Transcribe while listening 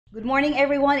Good morning,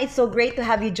 everyone. It's so great to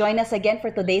have you join us again for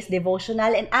today's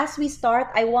devotional. And as we start,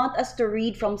 I want us to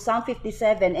read from Psalm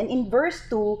 57. And in verse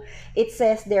 2, it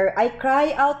says there, I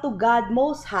cry out to God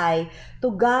Most High,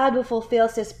 to God who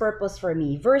fulfills His purpose for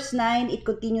me. Verse 9, it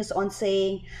continues on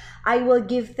saying, I will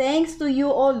give thanks to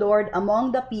you, O Lord,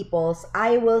 among the peoples.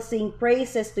 I will sing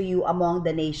praises to you among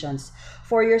the nations.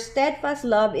 For your steadfast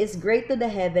love is great to the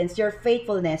heavens, your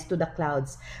faithfulness to the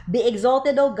clouds. Be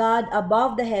exalted, O God,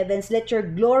 above the heavens. Let your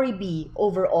glory be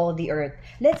over all the earth.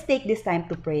 Let's take this time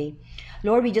to pray.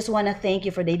 Lord, we just want to thank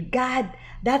you for the God.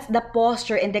 That's the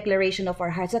posture and declaration of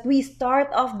our hearts, that we start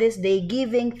off this day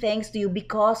giving thanks to you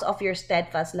because of your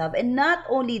steadfast love. And not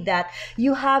only that,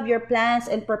 you have your plans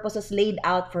and purposes laid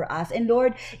out for us. And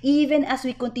Lord, even as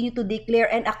we continue to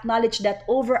declare and acknowledge that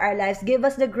over our lives, give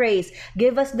us the grace,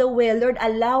 give us the will. Lord,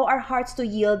 allow our hearts to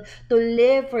yield, to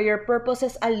live for your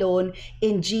purposes alone.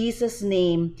 In Jesus'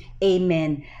 name,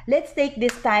 amen. Let's take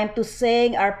this time to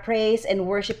sing our praise and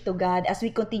worship to God as we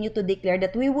continue to declare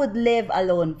that we would live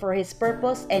alone for His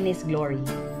purpose and His glory.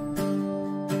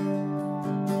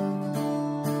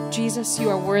 Jesus, you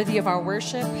are worthy of our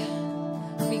worship.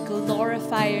 We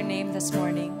glorify your name this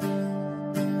morning.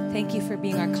 Thank you for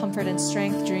being our comfort and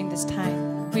strength during this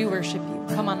time. We worship you.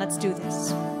 Come on, let's do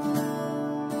this.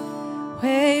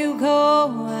 Where you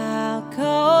go, I'll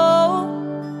go.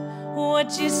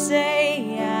 What you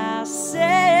say, I'll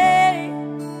say.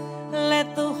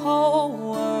 Let the whole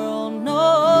world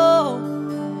know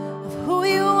of who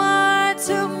you are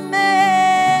to me.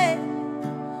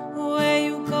 Where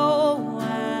you go,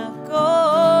 I'll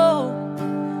go.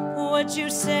 What you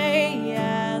say,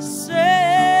 I'll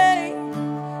say.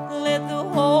 Let the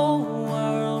whole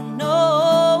world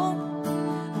know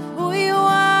of who you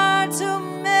are to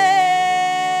me.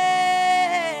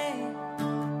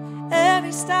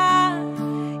 Every star,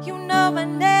 you know my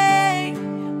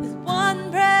name. With one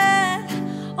breath,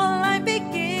 all life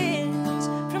begins.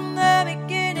 From the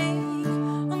beginning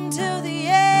until the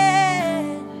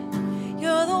end,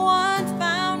 you're the one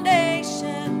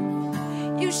foundation.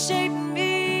 You shaped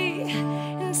me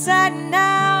inside and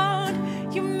out.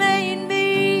 You made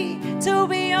me to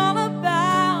be all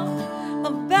about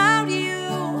you.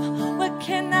 What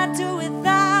can I do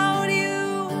without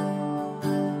you?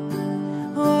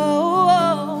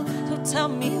 Oh, so tell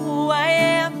me who I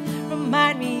am.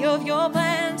 Remind me of your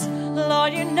plans.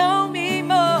 Lord, you know me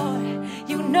more.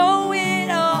 You know it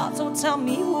all. So tell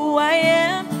me who I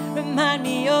am. Remind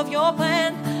me of your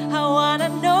plan. I wanna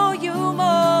know you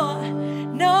more.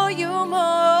 Know you more.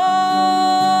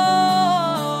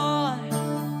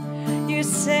 You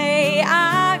say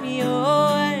I'm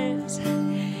yours,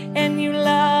 and you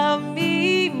love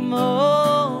me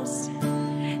most.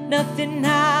 Nothing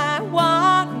I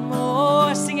want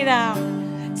more. Sing it out.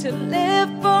 To live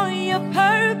for your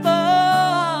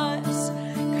purpose,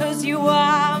 'cause you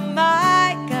are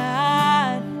my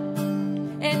God,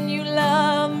 and you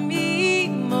love me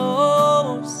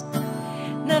most.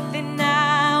 Nothing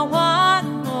I want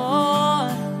more.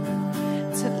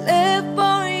 To live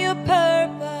for your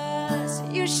purpose.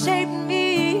 You shaped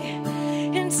me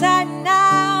inside and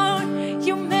out.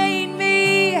 You made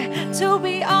me to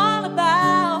be all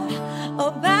about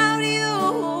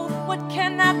you. What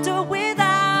can I do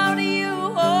without you?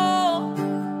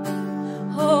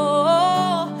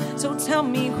 So tell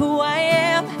me who I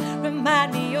am.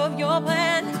 Remind me of your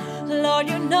plan. Lord,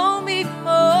 you know me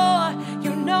more.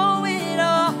 You know it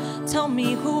all. Tell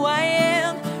me who I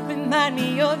am. Remind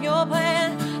me of your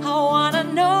plan. I wanna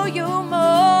know you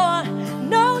more.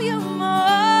 Know you more.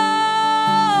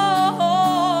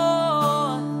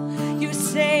 You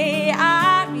say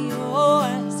I'm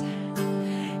yours,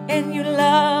 and you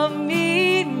love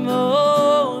me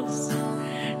most.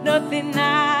 Nothing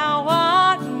I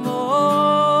want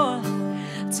more.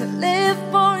 To live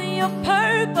for your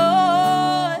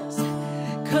purpose,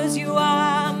 'cause you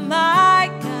are my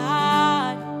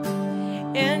God,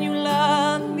 and you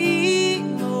love me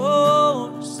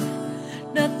most.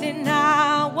 Nothing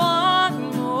I want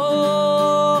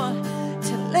more.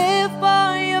 To live for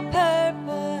your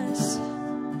purpose,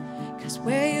 'cause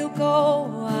where you go,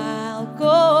 I'll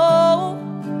go.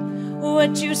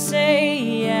 What you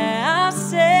say, I'll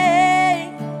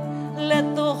say.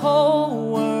 Let the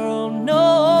whole world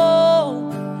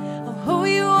know of who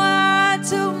you are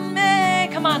to me.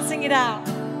 Come on, sing it out.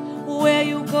 Where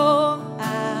you go,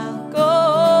 I'll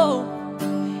go.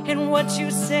 And what you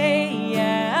say,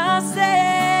 I'll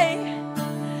say.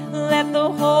 Let the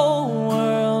whole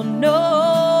world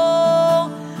know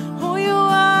who you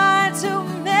are to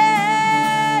me.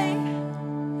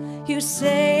 You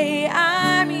say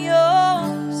I'm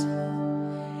yours,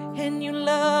 and you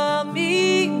love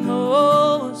me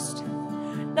most.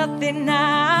 nothing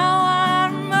I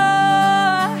want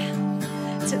more.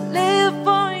 To live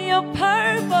for your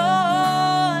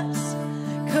purpose,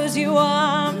 'cause you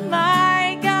are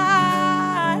my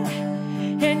God,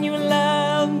 and you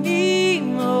love me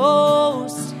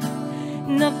most.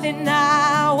 Nothing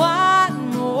I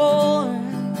want more.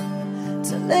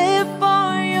 To live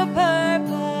for your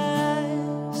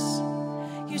purpose.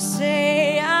 You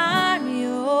say I'm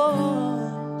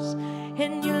yours,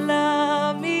 and you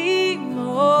love me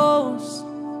most.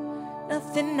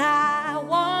 Nothing I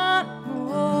want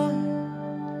more.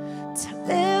 To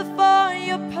live for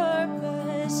your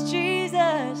purpose,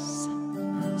 Jesus.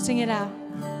 Sing it out.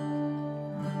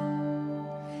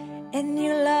 And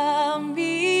you love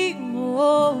me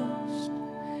most.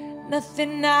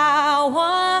 Nothing I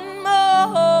want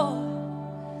more.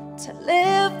 To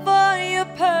live for your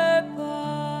purpose.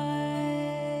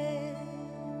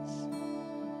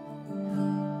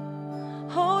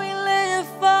 Oh, we live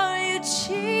for you,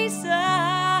 Jesus.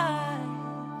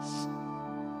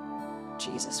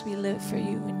 Jesus, we live for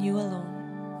you and you alone.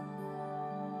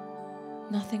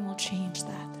 Nothing will change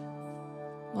that.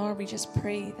 Lord, we just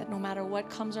pray that no matter what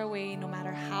comes our way, no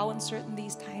matter how uncertain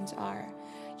these times are,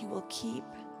 you will keep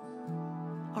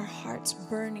our hearts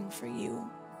burning for you.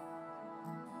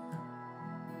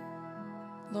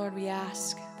 Lord, we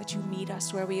ask that you meet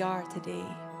us where we are today.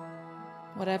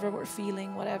 Whatever we're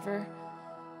feeling, whatever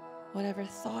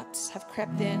thoughts have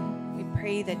crept in, we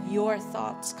pray that your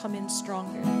thoughts come in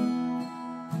stronger.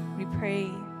 We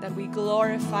pray that we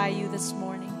glorify you this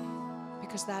morning,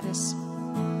 because that is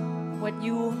what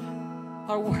you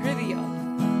are worthy of.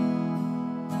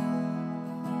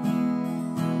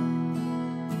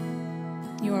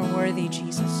 You are worthy,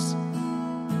 Jesus.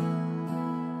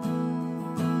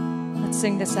 Let's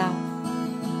sing this out.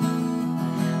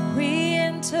 We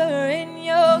enter in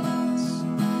your gates.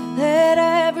 Let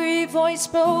every voice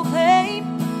proclaim,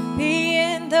 be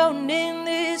enthroned in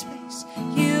this place.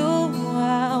 You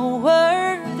are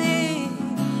worthy.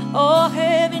 All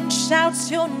heaven shouts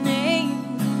your name.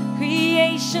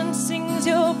 Creation sings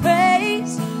your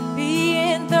praise. Be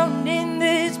enthroned in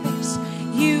this place.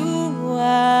 You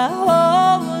are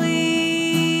holy.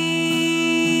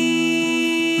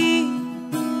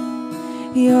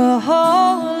 You're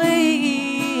holy.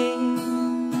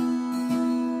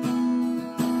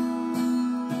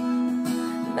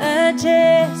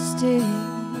 Majestic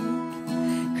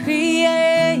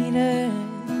Creator,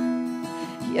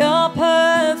 you're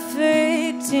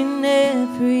perfect in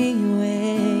every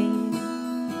way.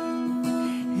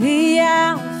 The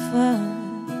Alpha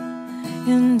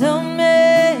and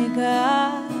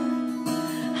Omega,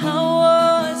 how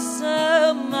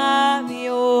awesome are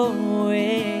your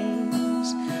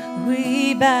ways.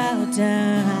 We bow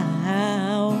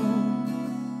down,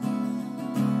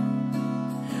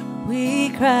 we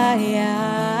cry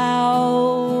out.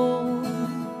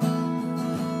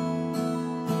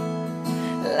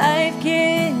 Life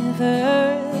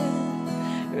giver,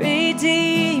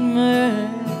 Redeemer,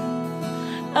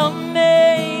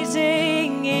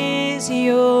 amazing is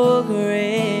your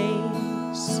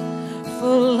grace.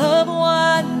 Full of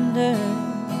wonder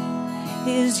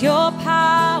is your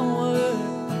power.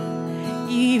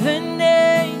 Even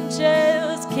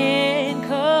angels can't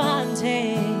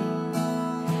contain.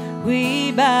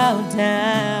 We bow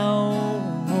down,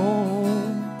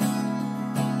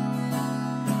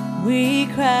 we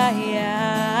cry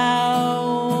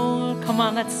out. Come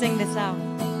on, let's sing this out.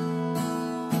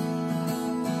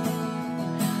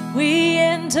 We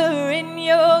enter in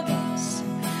your gates.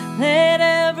 Let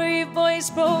every voice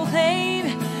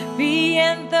proclaim, be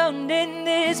enthroned in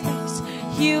this place.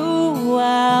 You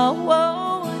are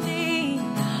worthy.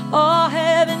 All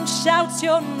heaven shouts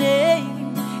your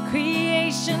name.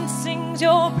 Creation sings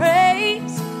your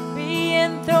praise. Be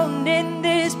enthroned in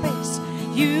this place.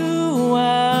 You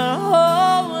are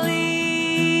holy.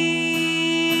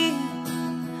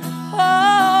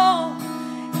 Oh,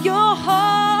 you're holy.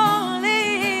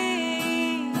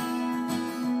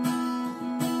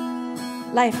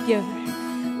 Life giver,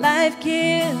 life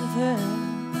giver,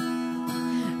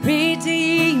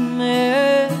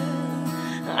 Redeemer,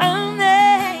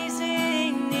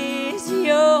 amazing is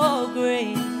your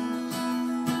grace.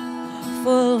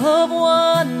 Full of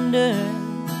wonder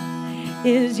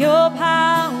is your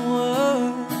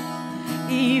power.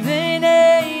 Even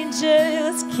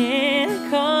angels can't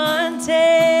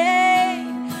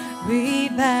contain. We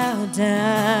bow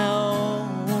down,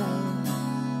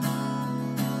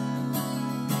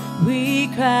 we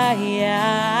cry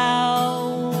out.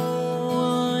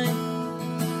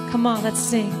 Come on, let's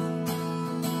sing.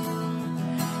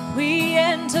 We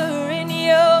enter in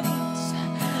your gates.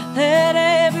 Let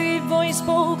every voice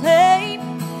proclaim,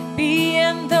 be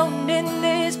enthroned in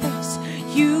this place.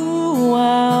 You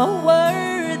are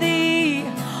worthy.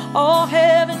 All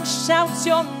heaven shouts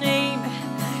your name.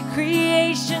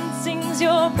 Creation sings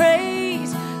your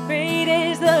praise. Great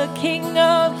is the King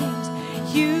of Kings.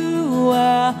 You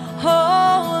are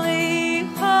holy,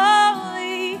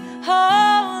 holy,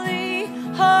 holy,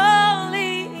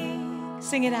 holy.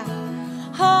 Sing it out.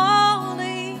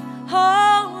 Holy,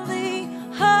 holy,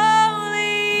 holy,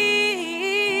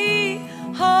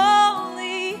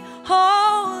 holy,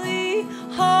 holy,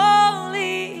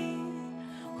 holy.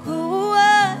 Who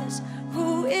was,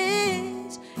 who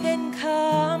is, and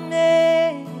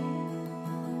coming.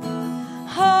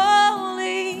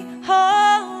 Holy,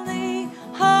 holy,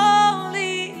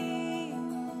 holy, holy,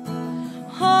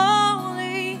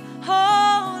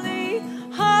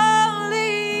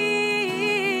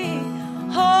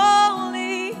 holy,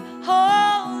 holy, holy,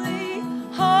 holy,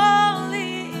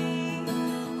 holy.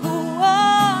 Who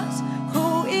was,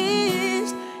 who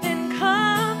is, and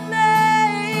coming.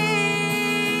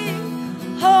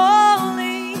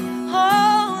 Holy,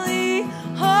 holy,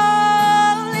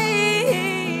 holy,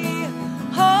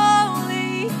 holy,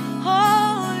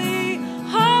 holy,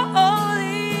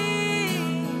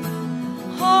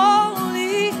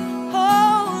 holy, holy,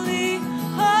 holy,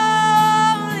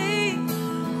 holy.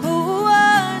 Who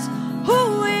was, who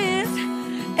is,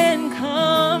 and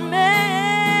coming.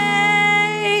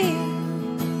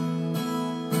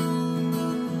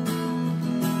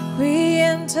 We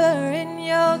enter in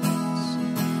your gates,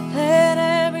 let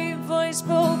every voice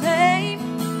proclaim,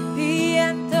 be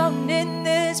enthroned in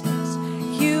this place.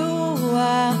 You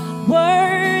are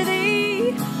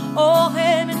worthy. All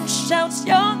heaven shouts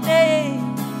your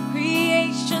name.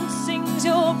 Creation sings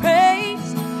your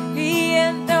praise. Be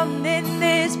enthroned in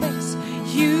this place.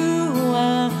 You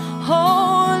are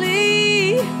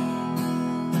holy.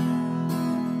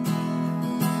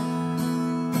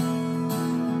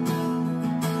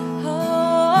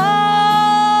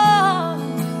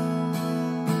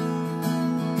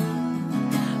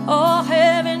 All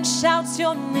heaven shouts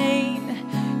your name.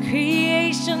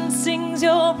 Creation sings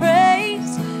your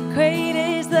praise. Great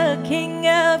is the King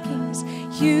of Kings.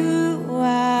 You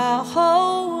are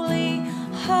holy,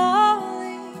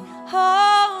 holy,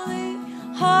 holy,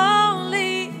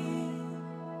 holy,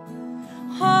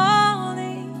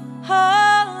 holy, holy,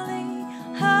 holy,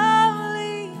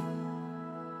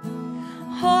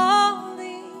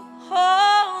 holy,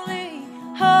 holy,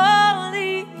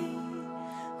 holy.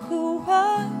 Who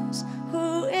was,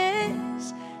 who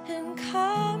is, and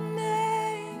coming.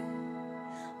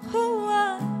 Who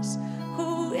was,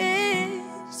 who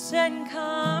is, and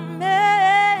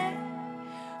coming.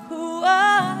 Who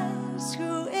was,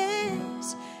 who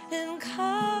is, and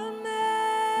coming.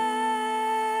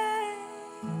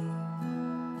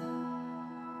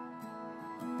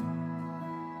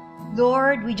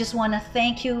 Lord, we just want to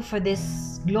thank you for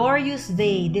this glorious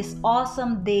day, this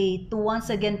awesome day to once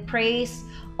again praise,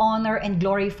 honor, and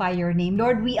glorify your name.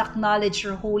 Lord, we acknowledge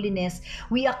your holiness.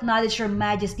 We acknowledge your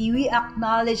majesty. We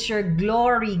acknowledge your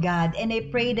glory, God. And I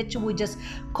pray that you would just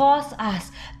cause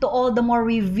us to all the more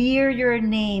revere your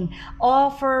name,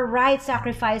 offer right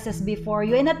sacrifices before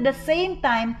you. And at the same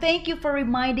time, thank you for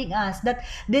reminding us that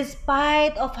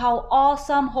despite of how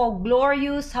awesome, how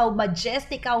glorious, how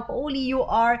majestic, how holy you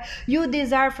are, you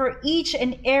desire for each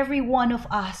and every one of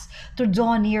us to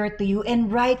draw near to you.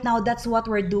 And right now, that's what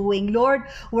we're doing. Lord,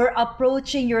 we're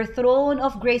approaching your throne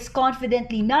of grace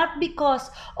confidently, not because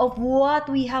of what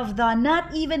we have done,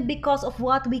 not even because of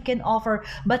what we can offer,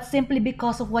 but simply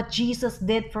because of what Jesus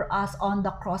did for us on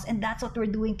the cross. And that's what we're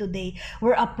doing today.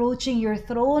 We're approaching your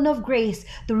throne of grace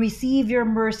to receive your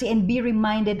mercy and be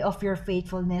reminded of your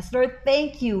faithfulness. Lord,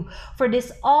 thank you for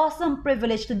this awesome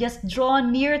privilege to just draw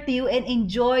near to you and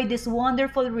enjoy this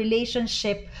wonderful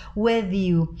relationship with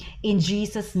you. In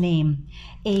Jesus' name,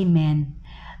 amen.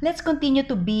 Let's continue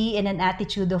to be in an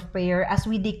attitude of prayer as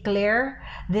we declare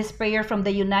this prayer from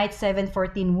the Unite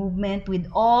 714 movement with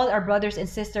all our brothers and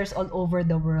sisters all over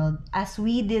the world, as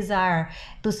we desire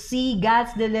to see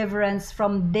God's deliverance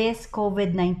from this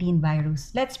COVID-19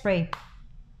 virus. Let's pray.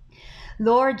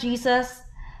 Lord Jesus,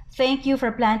 thank you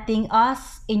for planting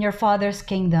us in your Father's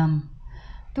kingdom.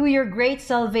 Through your great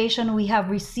salvation, we have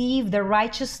received the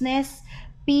righteousness,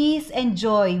 peace, and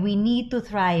joy we need to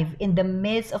thrive in the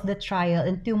midst of the trial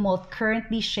and tumult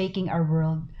currently shaking our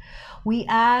world. We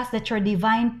ask that your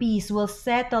divine peace will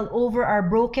settle over our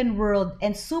broken world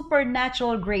and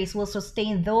supernatural grace will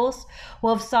sustain those who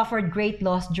have suffered great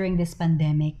loss during this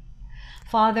pandemic.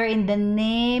 Father, in the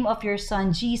name of your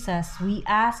Son, Jesus, we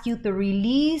ask you to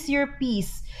release your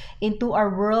peace into our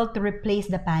world to replace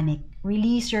the panic.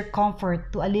 Release your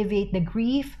comfort to alleviate the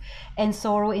grief and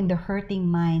sorrow in the hurting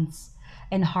minds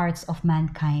and hearts of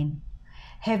mankind.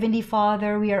 Heavenly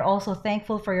Father, we are also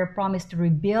thankful for your promise to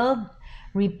rebuild,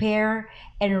 repair,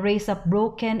 and raise up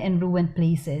broken and ruined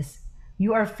places.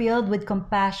 You are filled with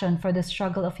compassion for the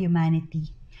struggle of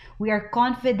humanity. We are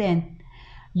confident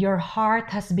your heart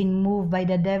has been moved by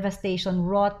the devastation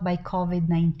wrought by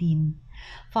COVID-19.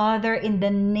 Father, in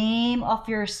the name of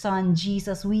your Son,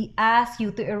 Jesus, we ask you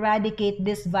to eradicate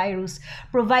this virus,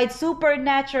 provide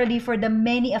supernaturally for the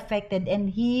many affected,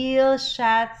 and heal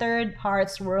shattered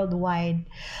hearts worldwide.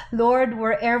 Lord,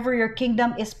 wherever your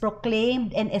kingdom is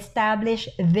proclaimed and established,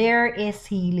 there is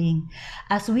healing.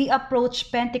 As we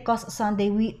approach Pentecost Sunday,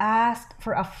 we ask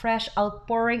for a fresh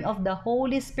outpouring of the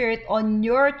Holy Spirit on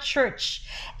your church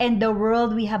and the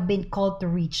world we have been called to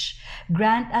reach.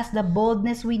 Grant us the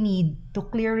boldness we need to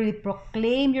clearly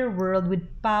proclaim your word with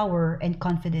power and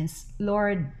confidence.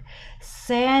 Lord,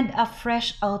 send a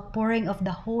fresh outpouring of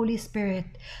the Holy Spirit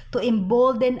to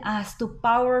embolden us to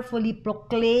powerfully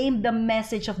proclaim the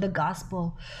message of the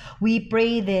gospel. We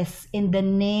pray this in the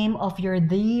name of your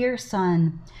dear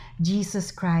Son,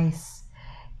 Jesus Christ.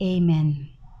 Amen.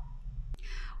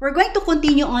 We're going to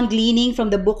continue on gleaning from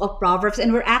the book of Proverbs,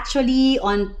 and we're actually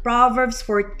on Proverbs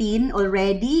 14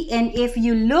 already. And if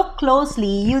you look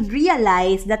closely, you'd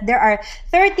realize that there are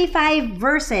 35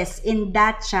 verses in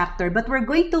that chapter. But we're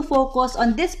going to focus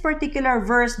on this particular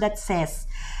verse that says,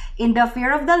 "In the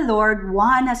fear of the Lord,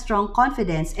 one has strong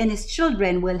confidence, and his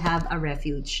children will have a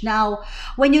refuge." Now,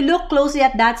 when you look closely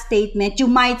at that statement, you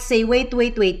might say, wait,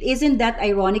 isn't that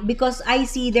ironic? Because I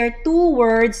see there are two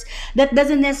words that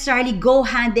doesn't necessarily go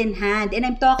hand in hand. And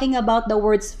I'm talking about the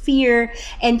words fear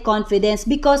and confidence.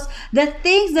 Because the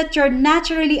things that you're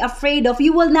naturally afraid of,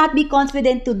 you will not be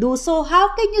confident to do. So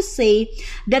how can you say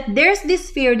that there's this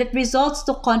fear that results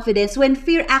to confidence when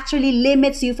fear actually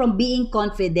limits you from being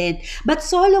confident? But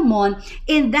Solomon,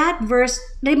 in that verse,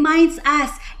 reminds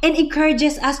us and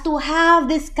encourages us to have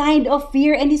this kind of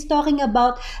fear, and he's talking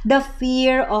about the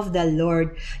fear of the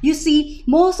Lord. You see,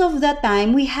 most of the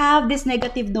time we have this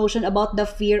negative notion about the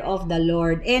fear of the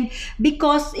Lord, and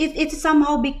because it's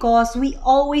somehow because we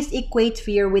always equate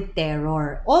fear with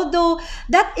terror. Although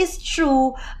that is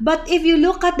true, but if you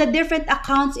look at the different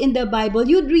accounts in the Bible,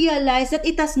 you'd realize that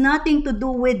it has nothing to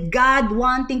do with God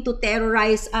wanting to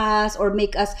terrorize us or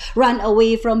make us run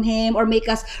away from him or make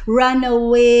us run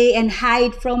away and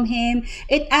hide from him.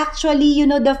 It actually,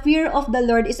 the fear of the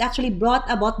Lord is actually brought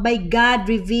about by God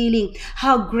revealing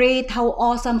how great, how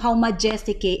awesome, how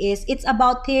majestic he is. It's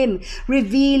about him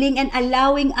revealing and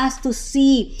allowing us to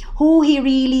see who he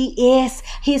really is,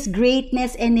 his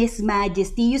greatness and his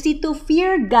majesty. You see, to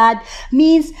fear God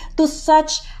means to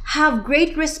have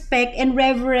great respect and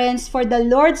reverence for the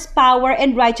Lord's power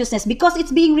and righteousness, because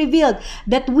it's being revealed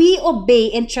that we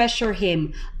obey and treasure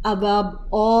him above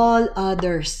all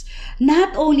others.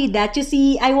 Not only that, you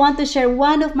see, I want to share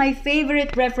one of my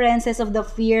favorite references of the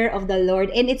fear of the Lord,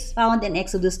 and it's found in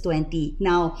Exodus 20.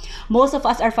 Now, most of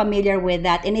us are familiar with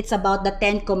that, and it's about the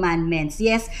 10 Commandments.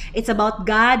 Yes, it's about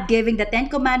God giving the 10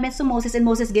 Commandments to Moses and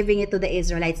Moses giving it to the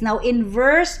Israelites. Now, in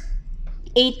verse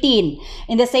 18,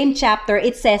 in the same chapter,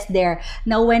 it says there,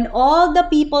 "Now when all the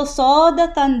people saw the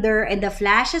thunder and the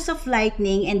flashes of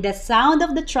lightning and the sound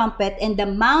of the trumpet and the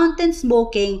mountain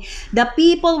smoking, the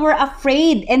people were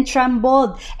afraid and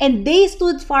trembled. And they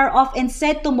stood far off and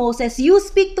said to Moses, 'You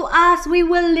speak to us, we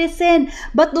will listen.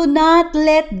 But do not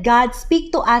let God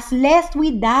speak to us, lest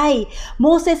we die.'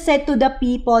 Moses said to the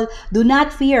people, 'Do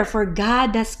not fear, for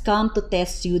God has come to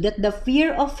test you, that the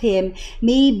fear of him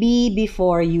may be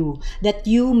before you, that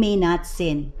you may not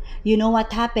sin.'" You know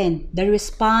what happened? The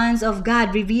response of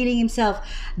God revealing himself.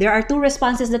 There are two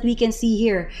responses that we can see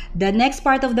here. The next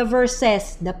part of the verse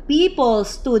says, "The people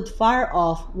stood far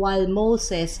off while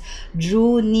Moses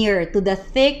drew near to the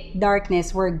thick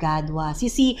darkness where God was." You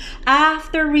see,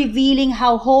 after revealing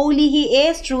how holy he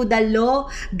is through the law,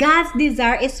 God's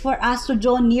desire is for us to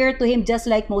draw near to him just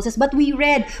like Moses. But we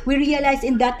realize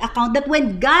in that account that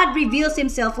when God reveals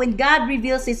himself, when God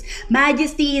reveals his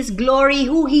majesty, his glory,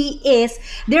 who he is,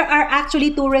 there are actually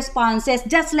two responses.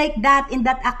 Just like that in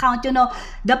that account,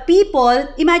 the people,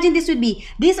 imagine this would be,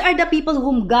 these are the people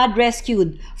whom God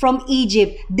rescued from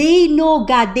Egypt. They know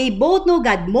God. They both know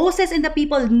God. Moses and the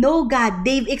people know God.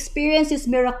 They've experienced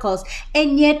his miracles.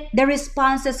 And yet, the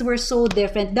responses were so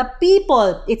different. The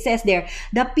people, it says there,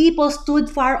 the people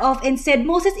stood far off and said,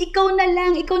 "Moses, ikaw na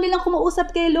lang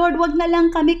kumausap kay Lord. Wag na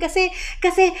lang kami kasi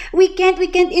we can't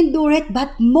endure it."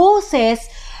 But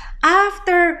Moses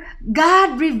after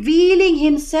God revealing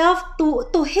Himself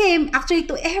to him, actually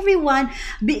to everyone,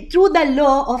 through the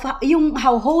law of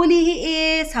how holy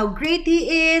He is, how great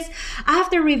He is,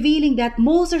 after revealing that,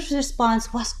 Moses'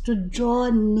 response was to draw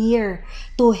near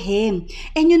to Him.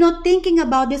 And thinking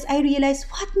about this, I realized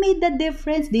what made the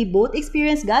difference. They both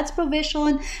experienced God's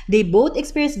provision, they both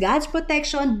experienced God's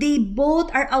protection, they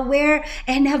both are aware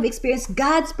and have experienced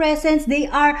God's presence, they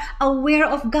are aware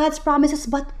of God's promises.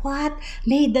 But what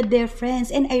made the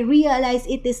difference? And I realized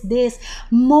it is this: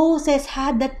 Moses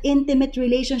had that intimate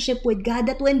relationship with God,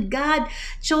 that when God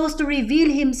chose to reveal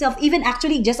Himself, even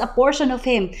actually just a portion of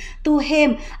Him, to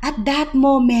him at that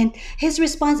moment, his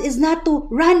response is not to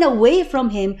run away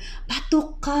from Him, but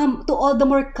to all the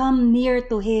more come near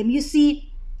to Him. You see,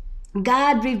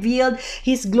 God revealed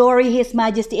His glory, His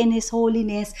majesty, and His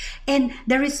holiness. And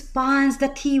the response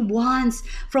that He wants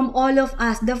from all of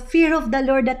us, the fear of the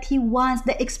Lord that He wants,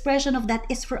 the expression of that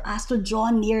is for us to draw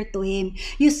near to Him.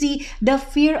 You see, the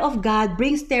fear of God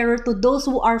brings terror to those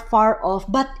who are far off,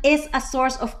 but is a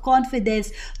source of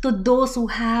confidence to those who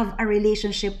have a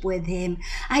relationship with Him.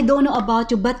 I don't know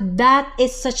about you, but that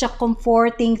is such a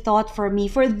comforting thought for me.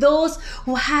 For those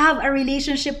who have a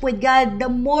relationship with God, the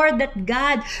more that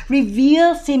God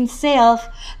reveals Himself,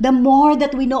 the more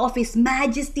that we know of His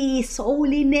majesty, His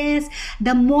holiness,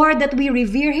 the more that we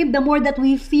revere Him, the more that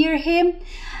we fear Him.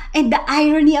 And the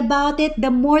irony about it,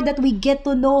 the more that we get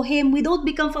to know Him, we don't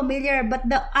become familiar, but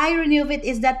the irony of it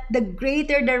is that the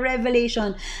greater the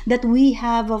revelation that we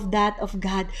have of that of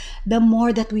God, the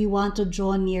more that we want to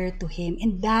draw near to Him.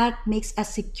 And that makes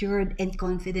us secured and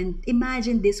confident.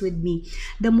 Imagine this with me.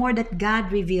 The more that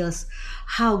God reveals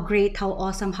how great, how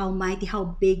awesome, how mighty,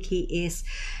 how big He is,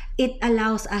 it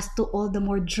allows us to all the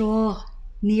more draw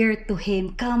near to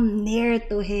Him, come near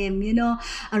to Him,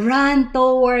 run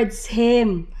towards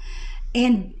Him.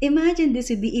 And imagine this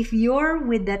would be, if you're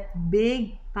with that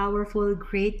big, powerful,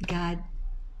 great God,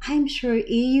 I'm sure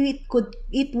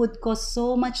it would cause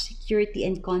so much security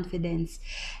and confidence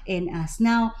in us.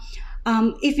 Now,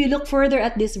 if you look further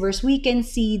at this verse, we can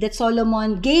see that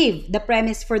Solomon gave the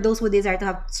premise for those who desire to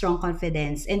have strong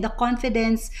confidence. And the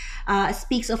confidence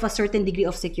speaks of a certain degree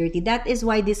of security. That is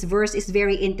why this verse is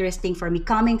very interesting for me,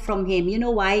 coming from him. You know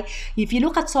why? If you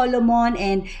look at Solomon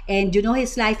and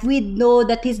his life, we know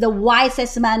that he's the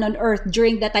wisest man on earth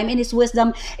during that time. And his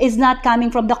wisdom is not coming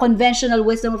from the conventional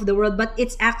wisdom of the world, but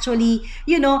it's actually,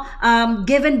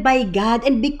 given by God.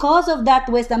 And because of that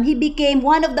wisdom, he became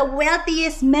one of the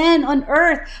wealthiest men on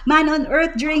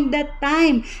earth during that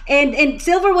time. And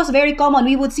silver was very common.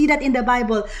 We would see that in the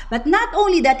Bible. But not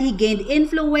only that, he gained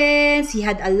influence, he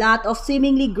had a lot of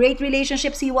seemingly great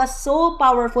relationships, he was so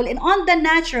powerful. And on the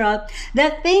natural,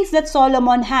 the things that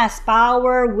Solomon has,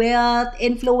 power, wealth,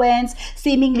 influence,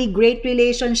 seemingly great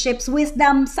relationships,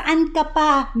 wisdom, saan ka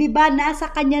pa? Diba?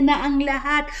 Nasa kanya na ang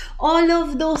lahat. All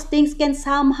of those things can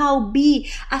somehow be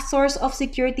a source of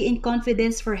security and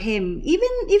confidence for him.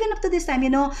 Even up to this time,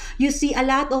 you see a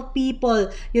lot of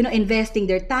people, investing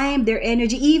their time, their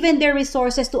energy, even their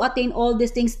resources to attain all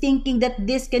these things, thinking that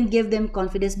this can give them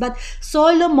confidence. But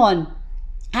Solomon,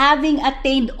 having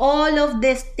attained all of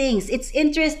these things, it's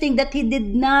interesting that he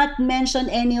did not mention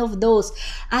any of those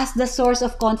as the source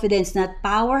of confidence. Not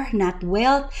power, not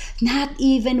wealth, not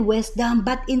even wisdom,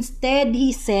 but instead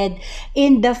he said,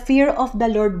 in the fear of the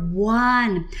Lord,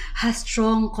 one has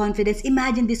strong confidence.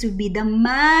 Imagine this would be the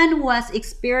man who has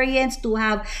experienced to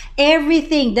have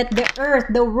everything that the earth,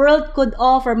 the world could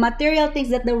offer, material things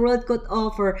that the world could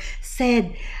offer,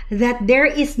 said that there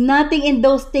is nothing in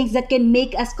those things that can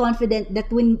make us confident,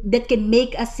 that can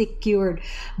make us secured,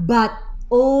 but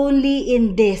only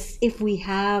in this, if we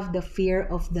have the fear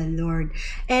of the Lord.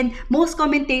 And most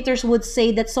commentators would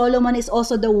say that Solomon is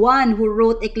also the one who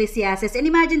wrote Ecclesiastes. And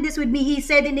imagine this with me. He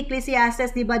said in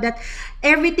Ecclesiastes, diba, that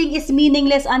everything is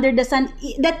meaningless under the sun.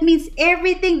 That means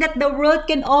everything that the world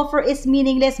can offer is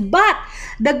meaningless. But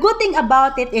the good thing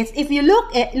about it is, if you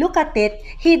look at it,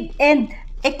 he'd end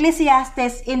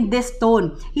Ecclesiastes in this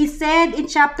tone. He said in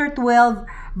chapter 12,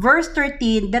 verse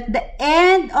 13, that the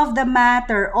end of the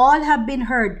matter, all have been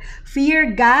heard.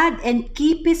 Fear God and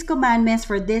keep His commandments,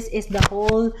 for this is the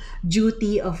whole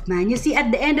duty of man. You see,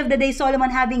 at the end of the day, Solomon,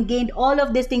 having gained all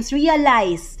of these things,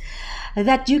 realized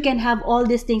that you can have all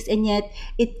these things, and yet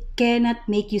it cannot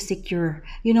make you secure.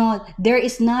 There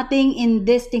is nothing in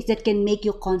these things that can make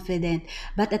you confident.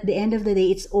 But at the end of the day,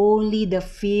 it's only the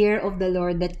fear of the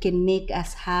Lord that can make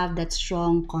us have that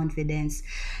strong confidence.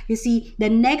 You see, the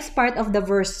next part of the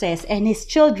verse says, and his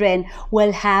children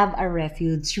will have a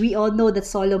refuge. We all know that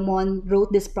Solomon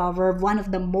wrote this proverb, one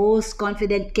of the most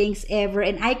confident kings ever.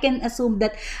 And I can assume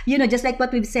that, just like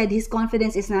what we've said, his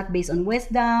confidence is not based on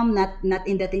wisdom, not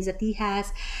in the things that he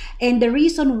has. And the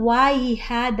reason why he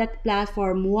had that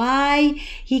platform, why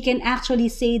he can actually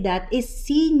say that, is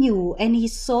he knew and he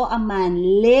saw a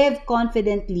man live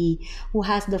confidently who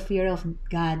has the fear of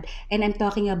God. And I'm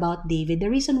talking about David. The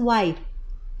reason why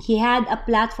he had a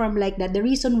platform like that, the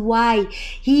reason why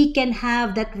he can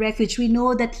have that refuge, we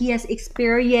know that he has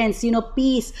experienced,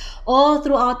 peace all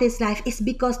throughout his life, is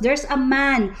because there's a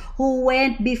man who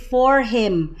went before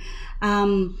him,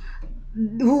 who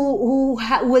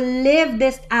will live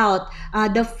this out,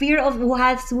 the fear of who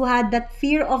had that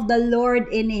fear of the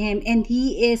Lord in him, and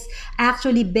he is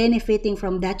actually benefiting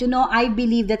from that. I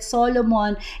believe that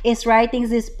Solomon is writing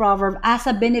this proverb as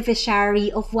a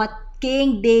beneficiary of what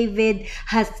King David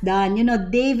has done.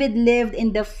 David lived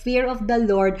in the fear of the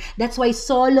Lord. That's why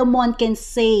Solomon can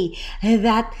say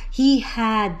that he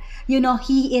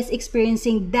is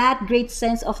experiencing that great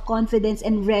sense of confidence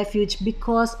and refuge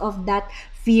because of that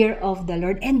fear of the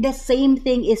Lord. And the same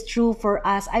thing is true for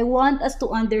us. I want us to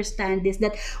understand this,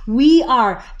 that we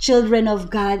are children of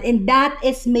God, and that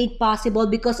is made possible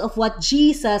because of what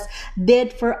Jesus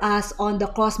did for us on the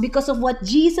cross. Because of what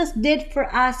Jesus did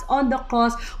for us on the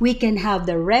cross, we can have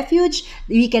the refuge,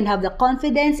 we can have the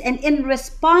confidence, and in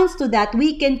response to that,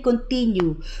 we can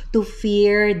continue to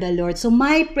fear the Lord. So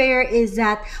my prayer is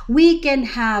that we can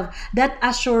have that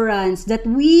assurance, that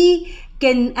we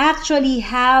can actually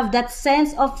have that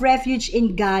sense of refuge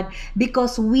in God,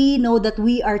 because we know that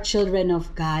we are children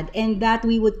of God, and that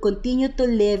we would continue to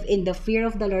live in the fear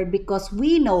of the Lord, because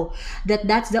we know that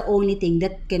that's the only thing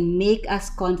that can make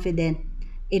us confident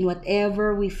in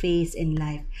whatever we face in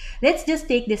life. Let's just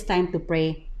take this time to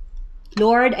pray.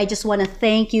 Lord, I just want to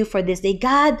thank you for this day.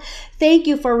 God, thank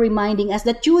you for reminding us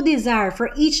that you desire for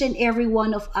each and every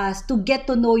one of us to get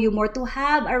to know you more, to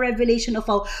have a revelation of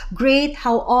how great,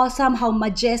 how awesome, how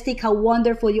majestic, how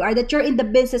wonderful you are, that you're in the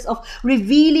business of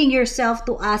revealing yourself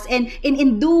to us. And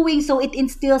in doing so, it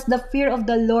instills the fear of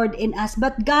the Lord in us.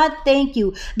 But God, thank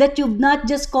you that you've not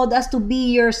just called us to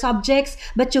be your subjects,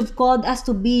 but you've called us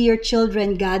to be your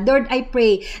children, God. Lord, I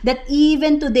pray that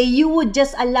even today, you would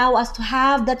just allow us to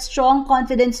have that strong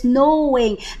confidence,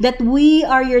 knowing that we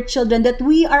are your children, that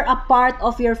we are a part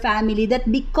of your family,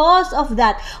 that because of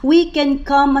that, we can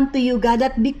come unto you, God,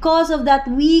 that because of that,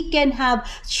 we can have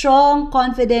strong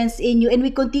confidence in you. And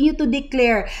we continue to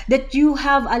declare that you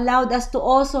have allowed us to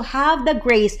also have the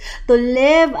grace to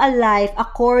live a life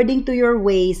according to your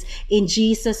ways. In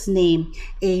Jesus' name,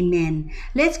 amen.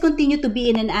 Let's continue to be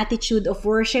in an attitude of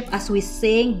worship as we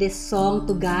sing this song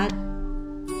to God.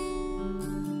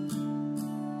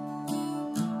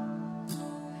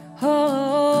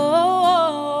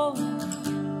 Oh,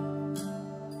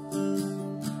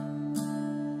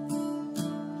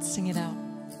 sing it out.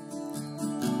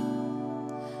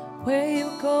 Where you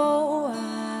go,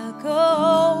 I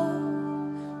go.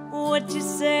 What you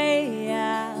say,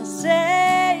 I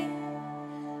say.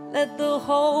 Let the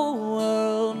whole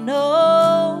world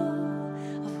know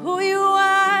of who you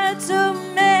are to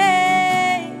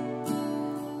me.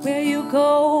 Where you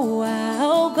go,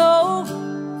 I'll go.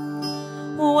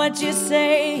 What you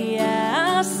say,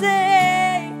 I'll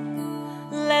say.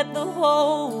 Let the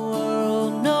whole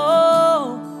world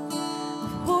know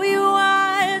who you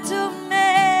are to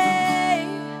me.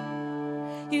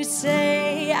 You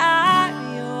say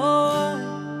I'm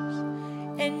yours,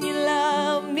 and you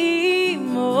love me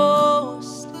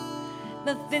most.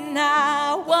 Nothing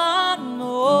I want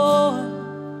more,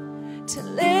 to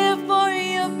live for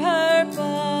your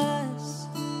purpose,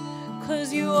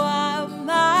 'cause you are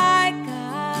my God.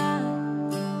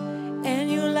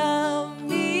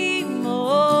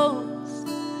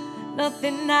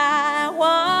 Nothing I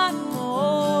want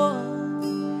more,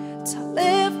 to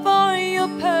live for your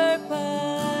purpose.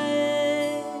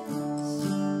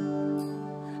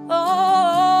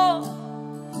 Oh,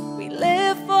 we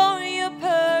live for your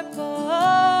purpose.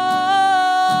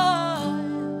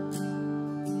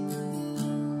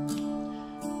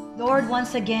 Lord,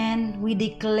 once again, we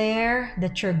declare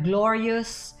that you're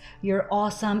glorious, you're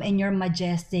awesome, and you're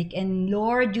majestic. And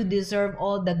Lord, you deserve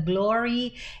all the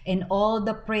glory and all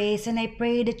the praise. And I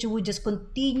pray that you would just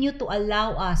continue to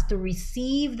allow us to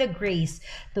receive the grace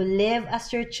to live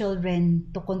as your children,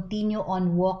 to continue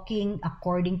on walking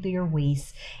according to your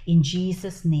ways. In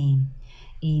Jesus' name,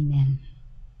 Amen.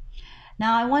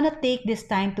 Now, I want to take this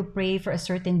time to pray for a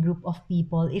certain group of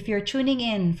people. If you're tuning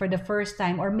in for the first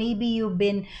time, or maybe you've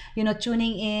been,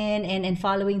 tuning in and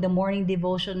following the morning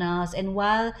devotionals, and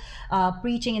while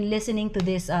preaching and listening to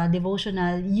this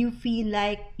devotional, you feel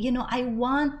like, I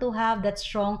want to have that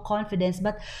strong confidence,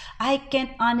 but I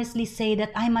can't honestly say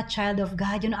that I'm a child of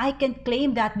God. I can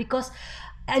claim that because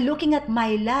looking at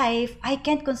my life, I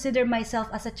can't consider myself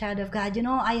as a child of God.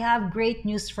 I have great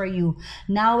news for you.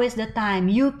 Now is the time.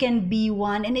 You can be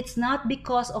one. And it's not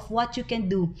because of what you can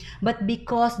do, but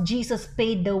because Jesus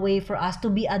paid the way for us to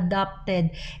be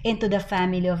adopted into the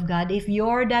family of God. If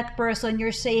you're that person,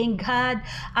 you're saying, God,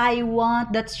 I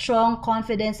want that strong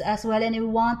confidence as well, and I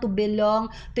want to belong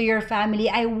to your family.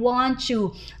 I want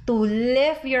you to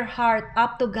lift your heart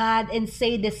up to God and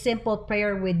say this simple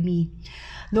prayer with me.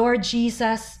 Lord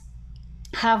Jesus,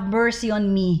 have mercy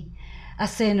on me, a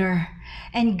sinner.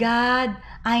 And God,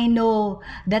 I know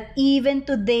that even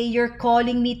today you're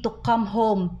calling me to come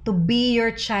home, to be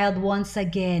your child once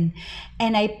again.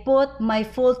 And I put my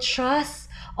full trust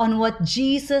on what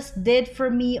Jesus did for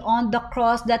me on the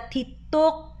cross, that He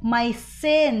took my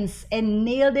sins and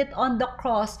nailed it on the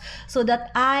cross so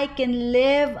that I can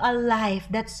live a life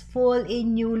that's full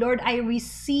in you. Lord, I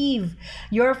receive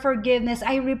your forgiveness.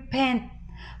 I repent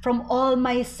from all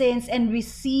my sins and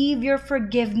receive your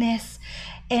forgiveness,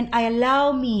 and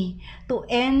allow me to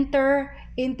enter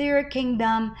into your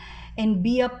kingdom and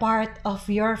be a part of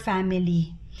your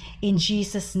family. In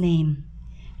Jesus' name,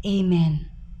 amen.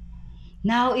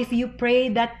 Now, if you pray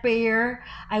that prayer,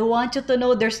 I want you to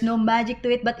know there's no magic to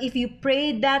it. But if you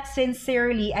pray that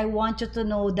sincerely, I want you to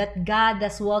know that God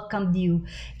has welcomed you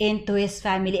into His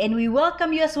family. And we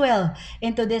welcome you as well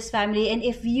into this family. And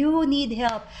if you need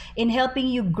help in helping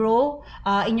you grow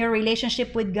in your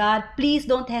relationship with God, please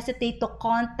don't hesitate to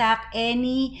contact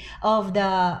any of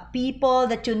the people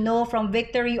that you know from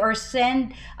Victory, or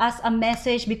send us a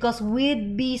message, because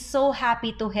we'd be so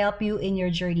happy to help you in your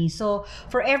journey. So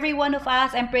for every one of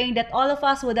us, I'm praying that all of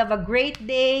us would have a great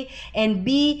day and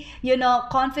be,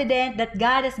 confident that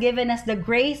God has given us the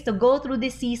grace to go through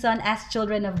this season as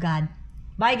children of God.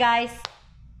 Bye, guys.